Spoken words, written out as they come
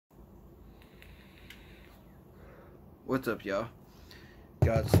What's up, y'all?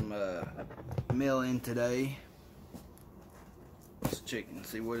 Got some mail in today. Let's check and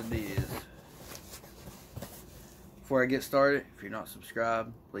see what it is. Before I get started, if you're not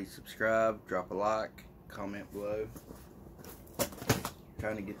subscribed, please subscribe, drop a like, comment below.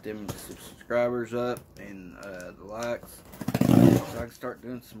 Trying to get them subscribers up and the likes, so I can start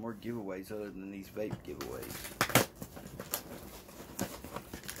doing some more giveaways other than these vape giveaways.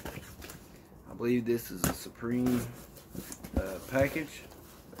 I believe this is a Supreme package.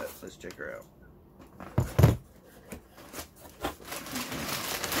 Let's check her out.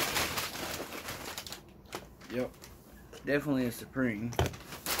 Yep, definitely a Supreme.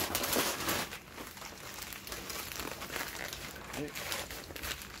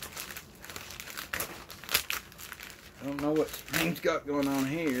 I don't know what Supreme's got going on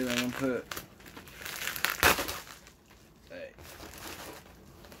here. They're gonna put. Hey.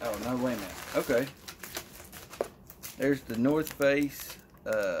 Oh no! Wait a minute. Okay. There's the North Face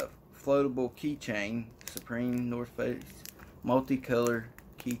floatable keychain. Supreme North Face multicolor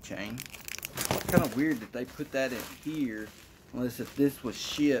keychain. It's kind of weird that they put that in here, unless if this was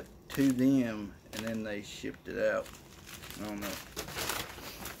shipped to them and then they shipped it out. I don't know.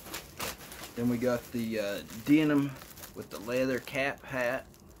 Then we got the denim with the leather cap hat.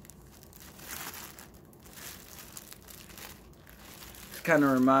 This kind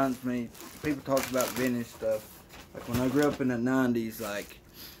of reminds me, people talk about vintage stuff. Like when I grew up in the 90s, like,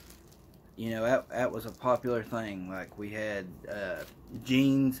 you know, that was a popular thing. Like we had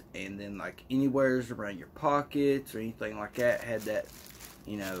jeans, and then like anywheres around your pockets or anything like that had that,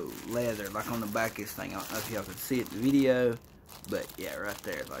 you know, leather. Like on the back of this thing, I don't know if y'all can see it in the video, but yeah, right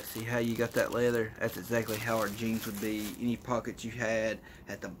there. Like, see how you got that leather? That's exactly how our jeans would be. Any pockets you had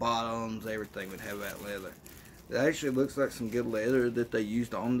at the bottoms, everything would have that leather. It actually looks like some good leather that they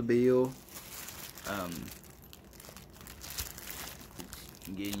used on the bill.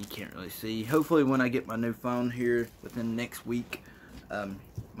 Again, you can't really see. Hopefully when I get my new phone here within next week,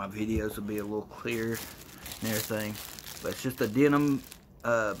 my videos will be a little clearer and everything. But it's just a denim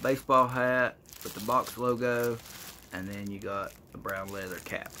baseball hat with the box logo, and then you got a brown leather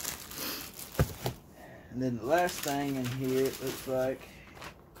cap. And then the last thing in here, it looks like,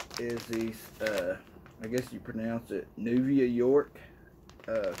 is these, I guess you pronounce it, Nuvia York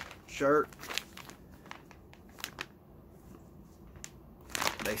shirt.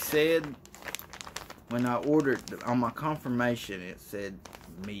 They said, when I ordered, on my confirmation, it said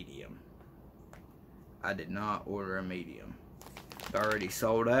medium. I did not order a medium. It's already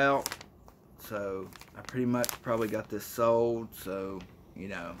sold out, so I pretty much probably got this sold, so, you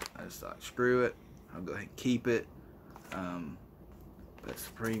know, I just thought, screw it, I'll go ahead and keep it. But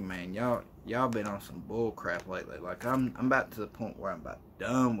Supreme, man, y'all been on some bull crap lately. Like, I'm about to the point where I'm about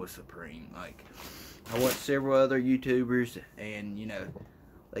done with Supreme. Like, I watch several other YouTubers, and, you know,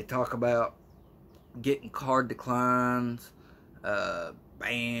 they talk about getting card declines,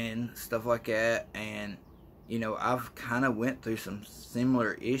 banned, stuff like that. And, you know, I've kind of went through some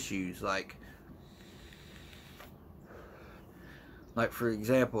similar issues. Like for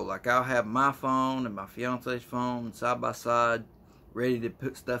example, like I'll have my phone and my fiance's phone side by side, ready to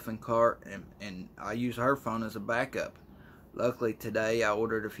put stuff in cart, and I use her phone as a backup. Luckily today I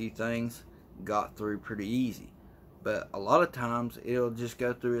ordered a few things, got through pretty easy. But a lot of times it'll just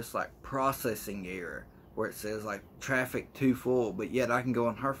go through this like processing error where it says like traffic too full, but yet I can go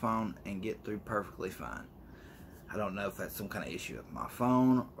on her phone and get through perfectly fine. I don't know if that's some kind of issue with my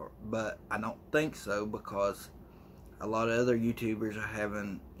phone, but I don't think so, because a lot of other YouTubers are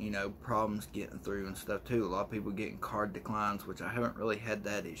having, you know, problems getting through and stuff too. A lot of people getting card declines, which I haven't really had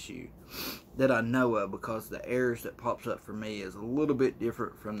that issue that I know of, because the errors that pops up for me is a little bit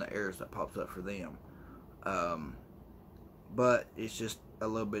different from the errors that pops up for them. But it's just a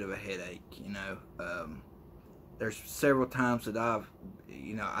little bit of a headache, you know. There's several times that I've,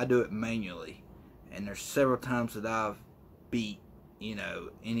 you know, I do it manually, and there's several times that I've beat, you know,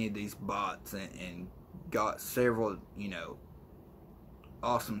 any of these bots and got several, you know,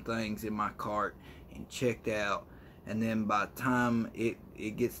 awesome things in my cart and checked out, and then by the time it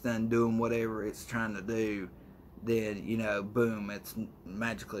gets done doing whatever it's trying to do, then, you know, boom, it's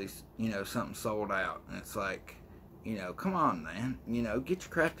magically, you know, something sold out. And it's like, you know, come on, man, you know, get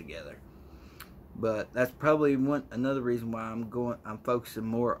your crap together. But that's probably another reason why I'm focusing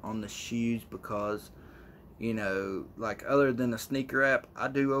more on the shoes, because, you know, like other than the sneaker app, I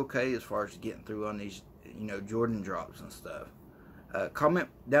do okay as far as getting through on these, you know, Jordan drops and stuff. Comment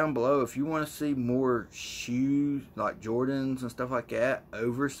down below if you want to see more shoes like Jordans and stuff like that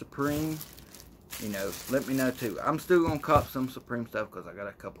over Supreme. you know, let me know too. I'm still gonna cop some Supreme stuff because I got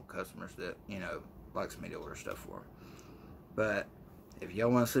a couple customers that, you know, likes me to order stuff for them. But if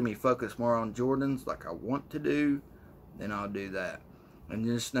y'all want to see me focus more on Jordans like I want to do, then I'll do that. And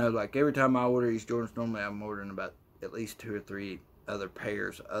just know, like, every time I order these Jordans, normally I'm ordering about at least 2 or 3 other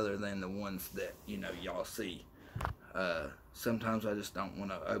pairs other than the ones that, you know, y'all see. Sometimes I just don't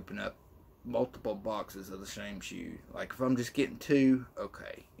want to open up multiple boxes of the same shoe. Like, if I'm just getting 2,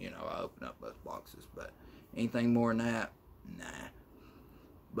 okay, you know, I open up both boxes. But anything more than that, nah.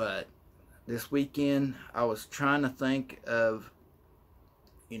 But this weekend, I was trying to think of,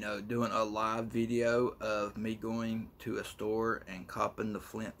 you know, doing a live video of me going to a store and copping the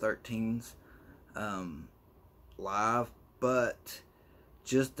Flint 13s live, but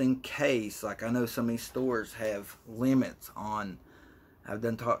just in case, like, I know some of these stores have limits on, I've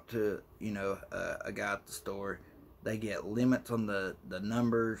done talked to, you know, a guy at the store, they get limits on the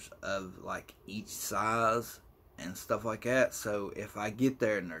numbers of, like, each size and stuff like that. So if I get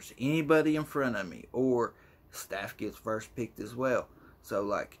there and there's anybody in front of me, or staff gets first picked as well. So,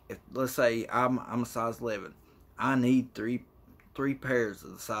 like, if, let's say I'm a size 11, I need three pairs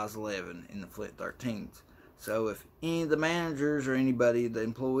of the size 11 in the Flint 13s. So if any of the managers or anybody, the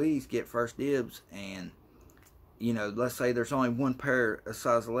employees, get first dibs, and, you know, let's say there's only one pair of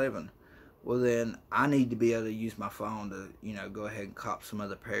size 11, well, then I need to be able to use my phone to, you know, go ahead and cop some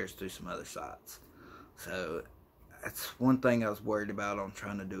other pairs through some other sites. So that's one thing I was worried about on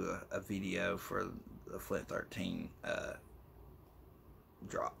trying to do a video for the Flint 13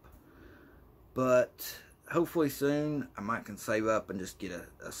 drop. But hopefully soon I might can save up and just get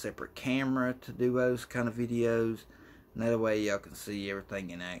a separate camera to do those kind of videos, and that way y'all can see everything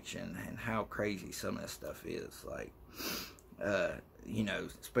in action and how crazy some of this stuff is. Like, you know,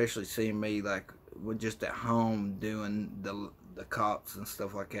 especially seeing me, like, with just at home doing the cops and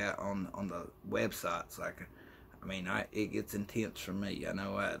stuff like that on the websites. Like, I mean, it gets intense for me. I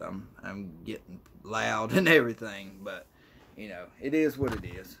know that I'm getting loud and everything, but, you know, it is what it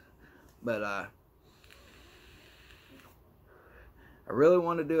is. But I really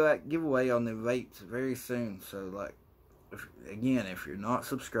want to do that giveaway on the vapes very soon. So, like, if you're not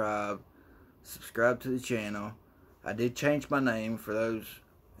subscribed, subscribe to the channel. I did change my name for those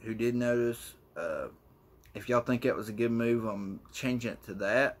who did notice. If y'all think that was a good move, I'm changing it to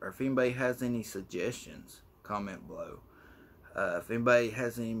that. Or if anybody has any suggestions, comment below. If anybody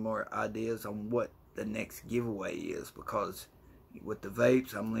has any more ideas on what the next giveaway is, because with the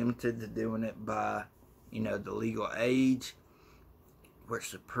vapes, I'm limited to doing it by, you know, the legal age. Where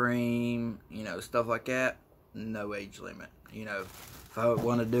Supreme, you know, stuff like that, no age limit. You know, if I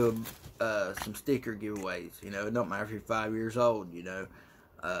want to do some sticker giveaways, you know, it don't matter if you're 5 years old, you know.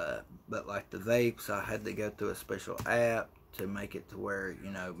 But like the vapes, I had to go through a special app to make it to where,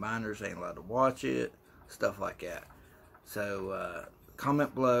 you know, minors ain't allowed to watch it, stuff like that. So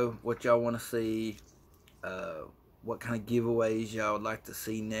comment below what y'all want to see, what kind of giveaways y'all would like to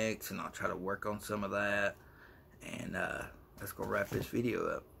see next, and I'll try to work on some of that. And let's go wrap this video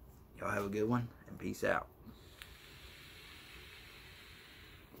up. Y'all have a good one, and peace out.